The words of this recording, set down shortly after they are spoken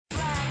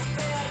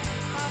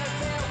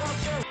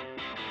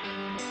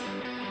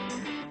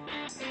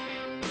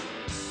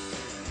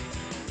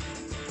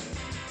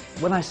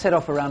When I set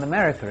off around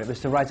America, it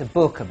was to write a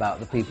book about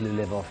the people who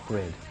live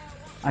off-grid.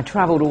 I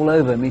travelled all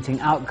over,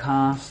 meeting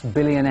outcasts,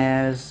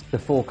 billionaires, the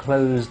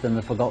foreclosed and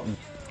the forgotten.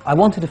 I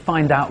wanted to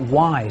find out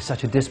why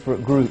such a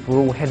disparate group were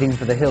all heading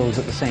for the hills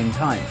at the same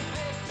time.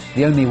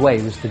 The only way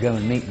was to go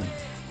and meet them.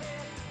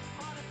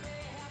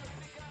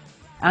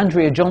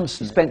 Andrea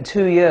Johnson spent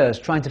 2 years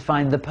trying to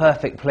find the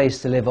perfect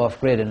place to live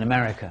off-grid in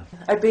America.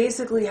 I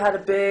basically had a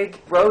big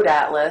road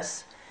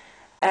atlas,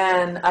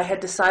 and I had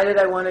decided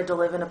I wanted to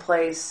live in a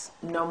place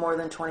no more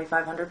than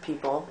 2,500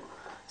 people.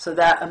 So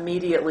that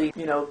immediately,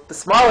 you know, the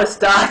smallest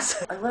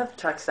dots. I love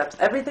truck stops.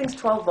 Everything's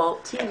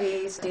 12-volt,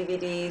 TVs,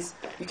 DVDs,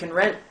 you can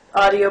rent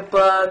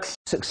audiobooks.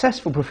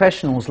 Successful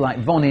professionals like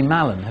Vonnie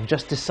Mallon have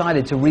just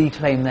decided to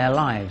reclaim their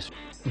lives.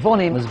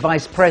 Vonnie was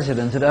vice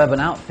president at Urban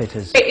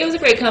Outfitters. It was a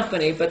great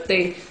company, but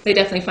they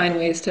definitely find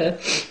ways to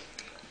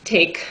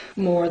take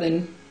more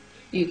than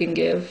you can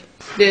give.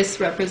 This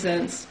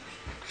represents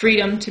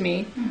freedom to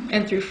me,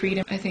 and through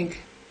freedom, I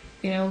think,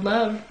 you know,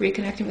 love,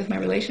 reconnecting with my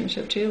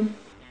relationship too.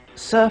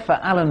 Surfer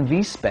Alan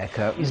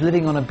Wiesbecker is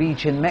living on a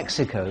beach in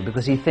Mexico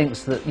because he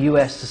thinks that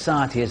US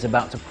society is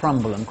about to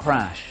crumble and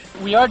crash.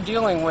 We are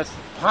dealing with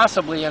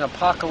possibly an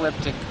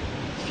apocalyptic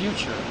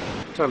future.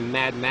 Sort of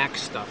Mad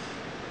Max stuff,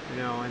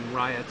 you know, and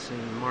riots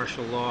and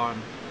martial law.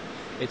 And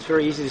it's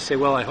very easy to say,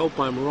 well, I hope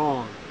I'm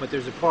wrong, but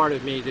there's a part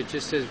of me that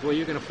just says, well,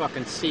 you're going to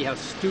fucking see how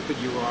stupid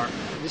you are.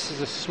 This is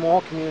a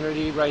small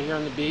community right here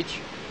on the beach.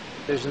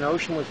 There's an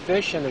ocean with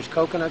fish and there's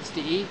coconuts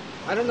to eat.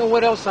 I don't know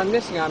what else I'm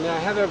missing. I mean, I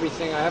have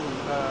everything. I have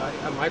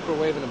a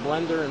microwave and a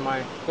blender in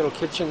my little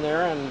kitchen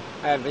there, and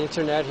I have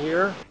internet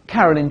here.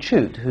 Carolyn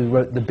Chute, who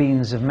wrote The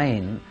Beans of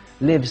Maine,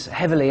 lives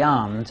heavily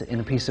armed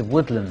in a piece of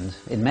woodland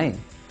in Maine.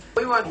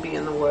 We want to be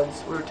in the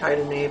woods. We were tired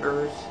of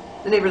neighbors.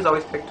 The neighbors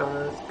always picked on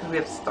us because we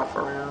have stuff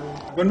around.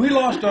 When we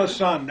lost our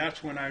son,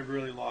 that's when I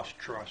really lost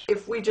trust.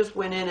 If we just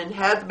went in and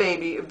had the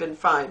baby, it would have been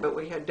fine, but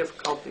we had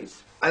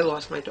difficulties. I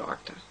lost my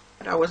doctor.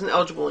 I wasn't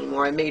eligible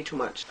anymore. I made too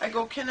much. I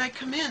go, can I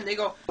come in? They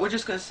go, we're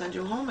just going to send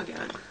you home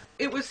again.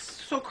 It was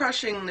so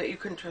crushing that you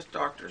couldn't trust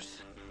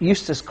doctors.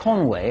 Eustace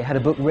Conway had a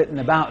book written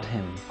about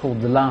him called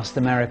The Last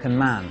American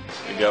Man.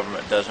 The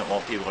government doesn't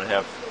want people to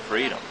have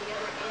freedom.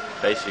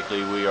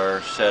 Basically, we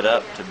are set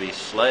up to be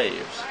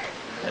slaves.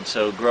 And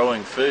so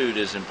growing food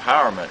is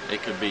empowerment.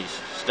 It could be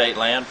state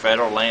land,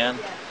 federal land,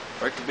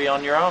 or it could be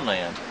on your own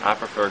land. I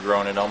prefer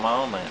growing it on my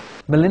own land.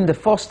 Melinda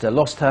Foster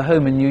lost her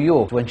home in New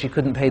York when she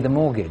couldn't pay the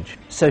mortgage.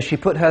 So she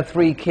put her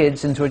 3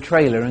 kids into a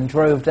trailer and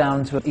drove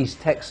down to East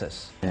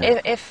Texas.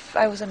 If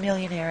I was a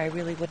millionaire, I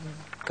really wouldn't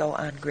go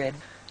on grid.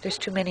 There's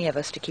too many of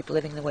us to keep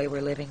living the way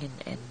we're living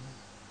and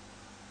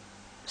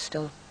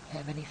still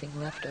have anything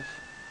left of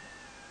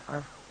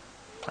our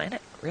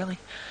planet, really.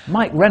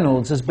 Mike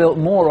Reynolds has built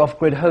more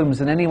off-grid homes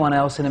than anyone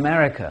else in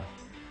America.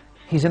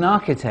 He's an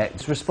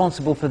architect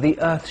responsible for the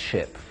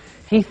Earthship.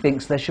 He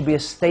thinks there should be a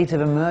state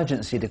of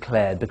emergency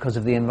declared because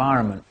of the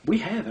environment. We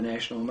have a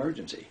national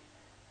emergency.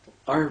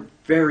 Our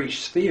very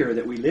sphere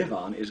that we live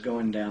on is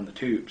going down the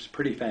tubes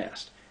pretty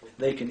fast.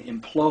 They can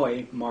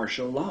employ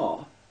martial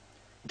law.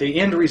 The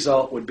end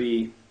result would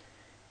be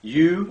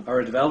you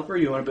are a developer,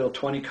 you want to build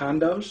 20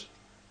 condos,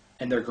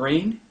 and they're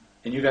green,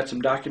 and you got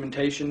some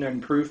documentation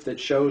and proof that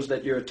shows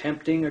that you're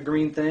attempting a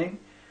green thing,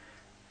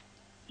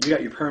 you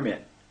got your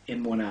permit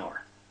in 1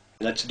 hour.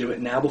 Let's do it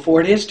now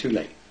before it is too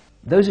late.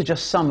 Those are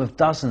just some of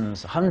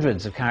dozens,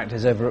 hundreds of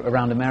characters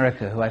around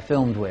America who I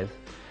filmed with,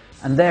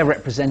 and they're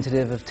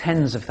representative of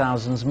tens of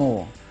thousands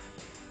more.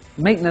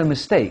 Make no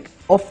mistake,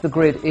 off the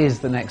grid is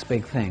the next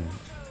big thing.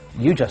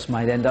 You just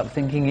might end up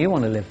thinking you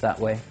want to live that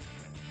way.